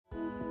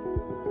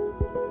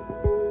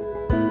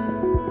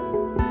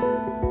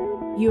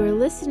You are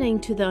listening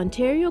to the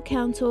Ontario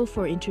Council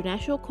for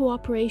International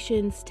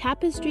Cooperation's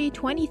Tapestry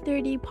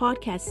 2030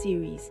 podcast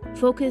series,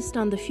 focused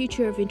on the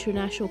future of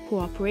international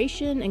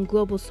cooperation and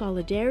global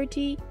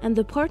solidarity and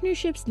the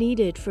partnerships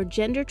needed for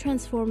gender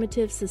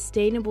transformative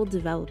sustainable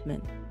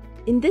development.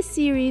 In this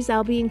series,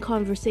 I'll be in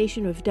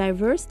conversation with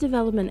diverse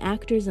development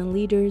actors and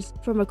leaders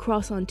from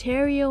across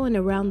Ontario and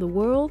around the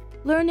world,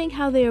 learning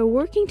how they are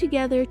working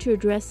together to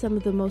address some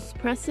of the most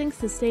pressing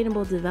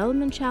sustainable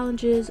development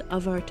challenges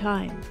of our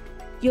time.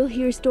 You'll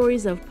hear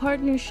stories of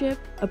partnership,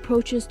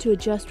 approaches to a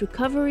just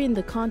recovery in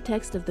the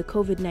context of the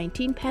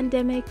COVID-19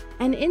 pandemic,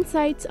 and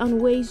insights on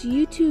ways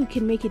you too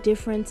can make a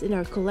difference in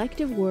our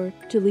collective work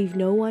to leave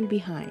no one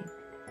behind.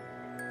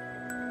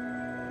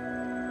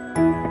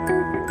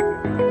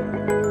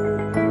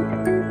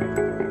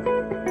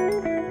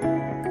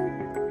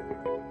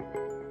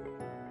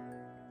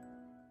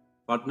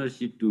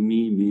 Partnership to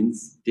me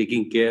means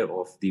taking care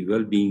of the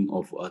well-being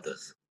of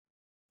others.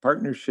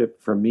 Partnership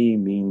for me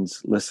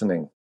means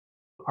listening.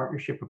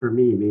 Partnership for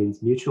me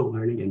means mutual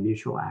learning and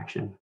mutual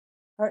action.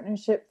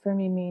 Partnership for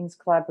me means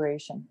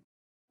collaboration.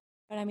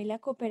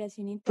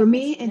 For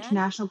me,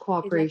 international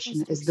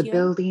cooperation is the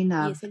building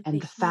of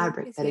and the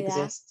fabric that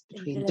exists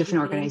between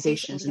different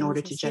organizations in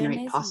order to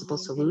generate possible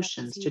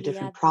solutions to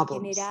different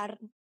problems.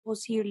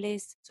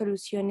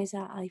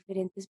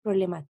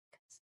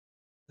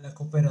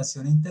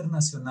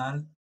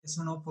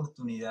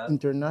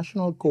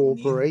 International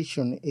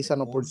cooperation is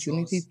an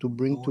opportunity to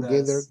bring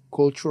together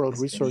cultural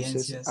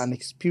resources and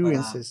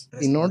experiences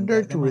in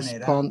order to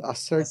respond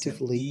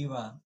assertively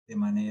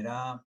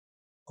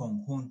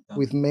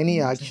with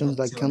many actions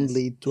that can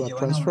lead to a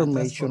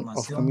transformation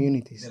of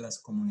communities.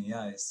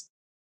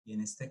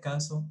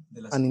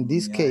 And in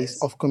this case,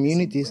 of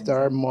communities that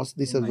are most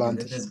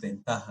disadvantaged.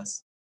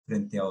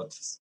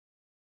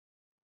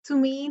 To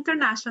me,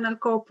 international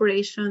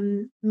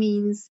cooperation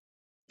means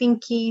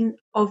thinking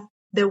of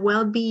the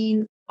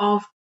well-being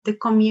of the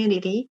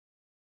community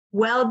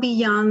well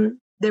beyond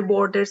the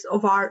borders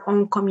of our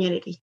own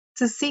community.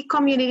 To see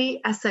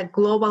community as a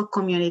global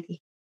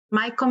community.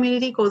 My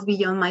community goes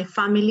beyond my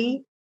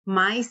family,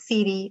 my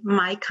city,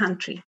 my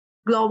country.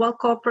 Global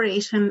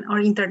cooperation or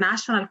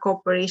international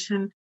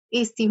cooperation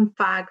is in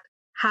fact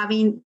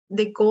having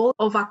the goal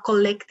of a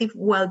collective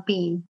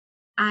well-being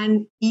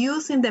and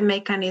using the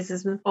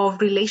mechanism of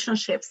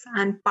relationships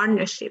and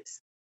partnerships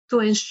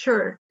to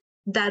ensure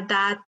that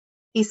that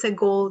is a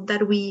goal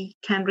that we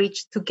can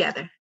reach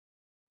together.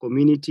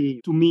 Community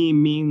to me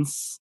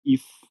means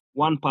if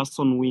one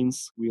person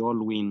wins, we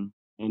all win.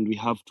 And we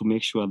have to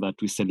make sure that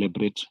we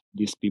celebrate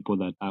these people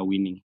that are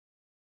winning.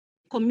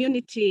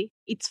 Community,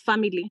 it's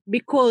family.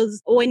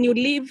 Because when you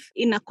live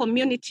in a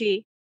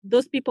community,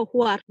 those people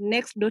who are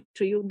next door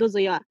to you, those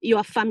are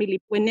your family.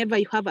 Whenever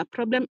you have a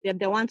problem, they're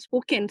the ones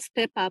who can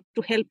step up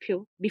to help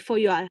you before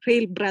your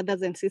real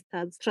brothers and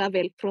sisters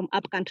travel from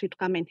up country to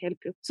come and help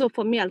you. So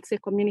for me, I'll say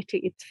community,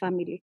 it's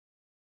family.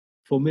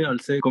 For me, I'll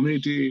say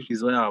community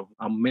is where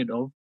I'm made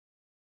of.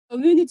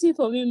 Community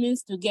for me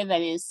means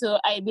togetherness. So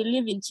I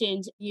believe in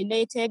change.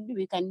 United,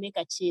 we can make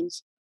a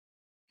change.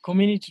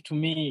 Community to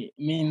me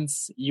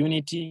means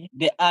unity,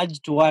 the urge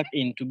to work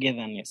in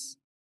togetherness.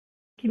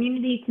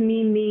 Community to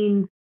me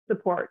means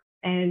support.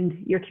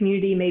 And your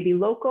community may be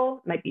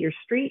local, it might be your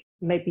street,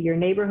 it might be your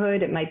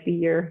neighborhood, it might be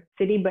your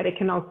city, but it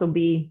can also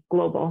be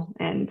global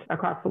and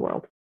across the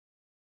world.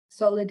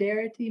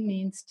 Solidarity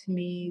means to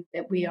me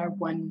that we are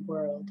one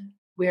world.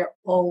 We're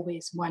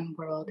always one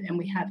world, and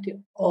we have to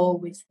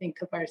always think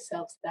of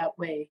ourselves that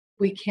way.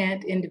 We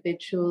can't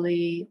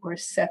individually or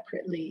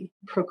separately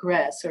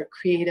progress or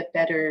create a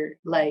better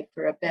life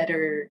or a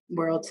better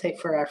world, say,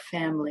 for our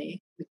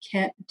family. We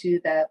can't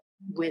do that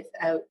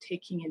without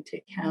taking into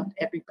account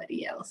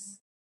everybody else.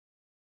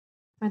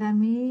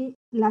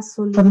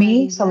 For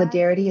me,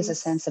 solidarity is a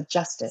sense of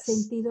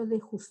justice.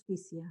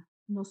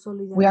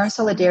 We are in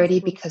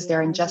solidarity because there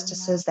are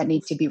injustices that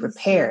need to be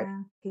repaired.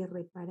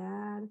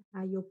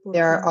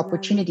 There are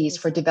opportunities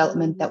for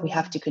development that we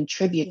have to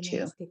contribute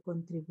to.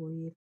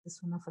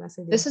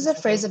 This is a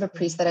phrase of a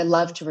priest that I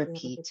love to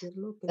repeat,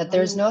 that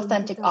there is no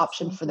authentic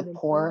option for the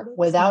poor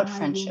without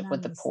friendship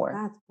with the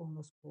poor.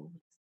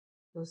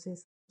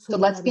 So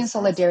let's be in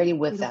solidarity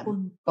with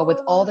them, but with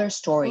all their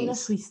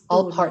stories,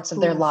 all parts of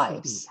their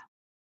lives.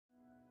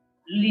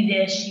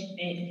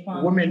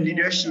 Women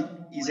leadership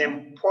is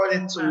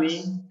important to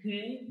me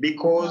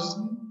because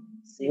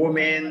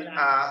women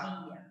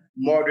are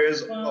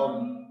mothers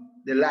of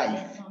the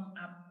life.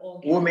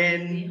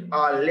 Women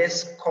are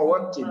less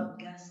corrupted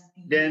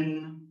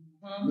than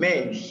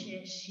men.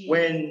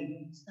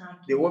 When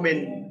the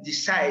women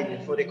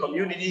decide for the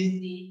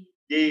community,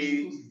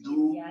 they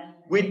do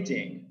good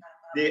thing.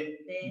 They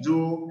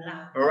do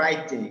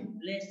right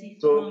thing.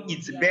 So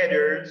it's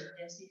better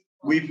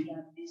with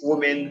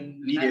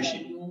women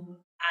leadership.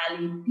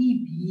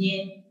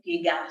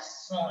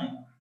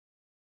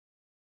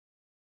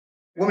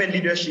 Women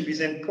leadership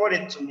is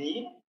important to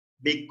me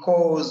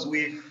because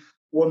with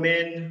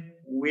women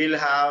we'll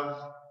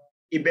have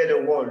a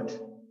better world,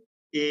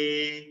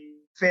 a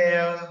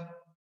fair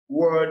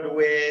world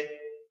where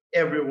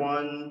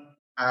everyone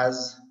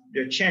has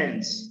the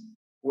chance,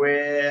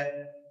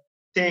 where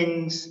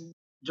things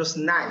just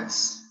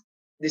nice.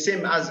 The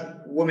same as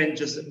women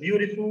just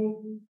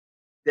beautiful,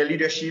 the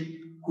leadership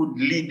could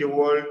lead the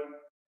world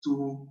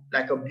to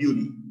like a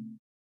beauty.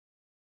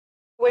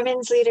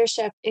 Women's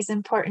leadership is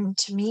important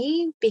to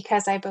me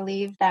because I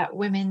believe that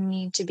women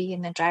need to be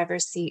in the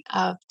driver's seat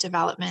of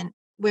development.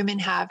 Women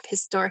have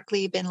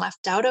historically been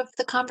left out of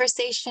the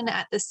conversation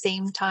at the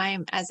same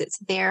time as it's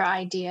their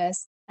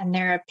ideas and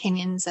their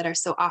opinions that are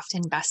so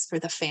often best for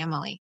the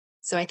family.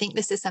 So I think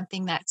this is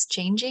something that's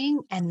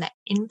changing, and the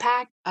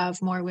impact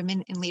of more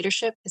women in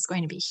leadership is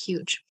going to be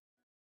huge.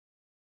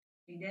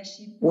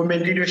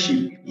 Women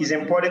leadership is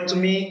important to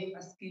me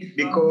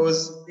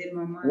because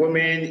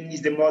women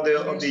is the mother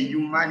of the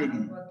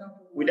humanity.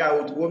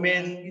 Without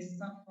women,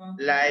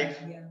 life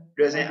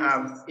doesn't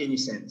have any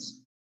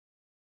sense.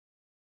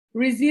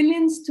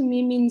 Resilience to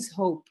me means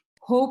hope.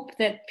 Hope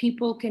that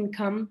people can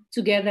come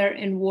together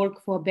and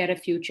work for a better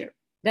future.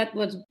 That's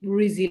what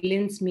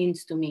resilience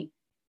means to me.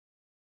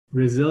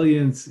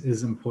 Resilience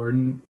is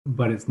important,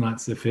 but it's not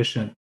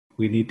sufficient.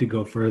 We need to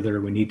go further.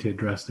 We need to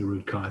address the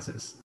root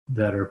causes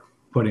that are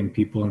putting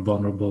people in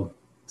vulnerable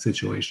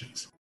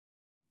situations.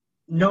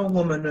 No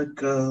woman or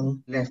girl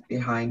left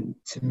behind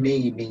to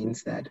me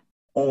means that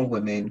all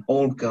women,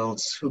 all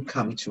girls who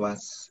come to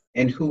us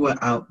and who are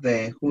out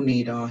there who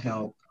need our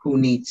help, who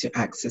need to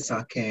access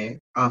our care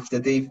after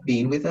they've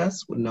been with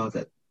us, will know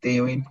that they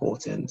are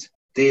important,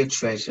 they are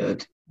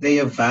treasured, they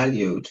are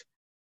valued.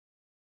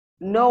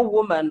 No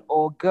woman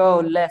or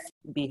girl left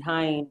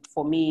behind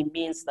for me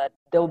means that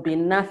there will be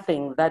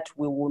nothing that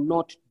we will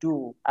not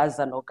do as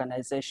an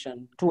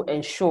organization to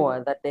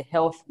ensure that the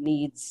health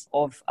needs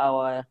of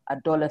our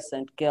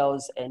adolescent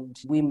girls and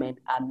women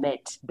are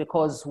met,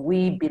 because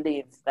we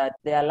believe that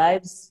their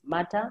lives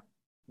matter,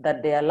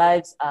 that their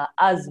lives are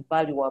as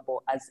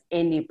valuable as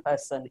any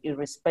person,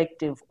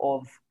 irrespective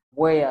of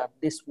where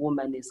this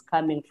woman is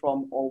coming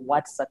from or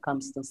what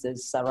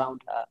circumstances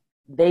surround her.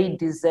 They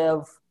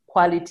deserve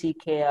quality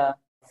care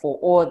for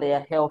all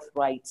their health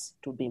rights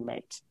to be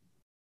met.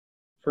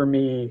 For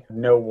me,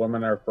 no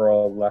woman or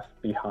girl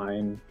left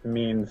behind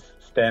means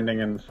standing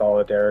in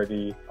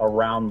solidarity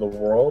around the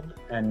world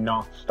and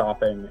not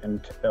stopping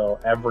until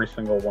every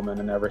single woman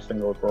and every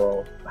single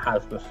girl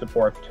has the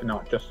support to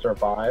not just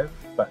survive,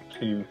 but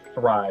to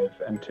thrive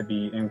and to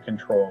be in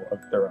control of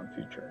their own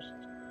futures.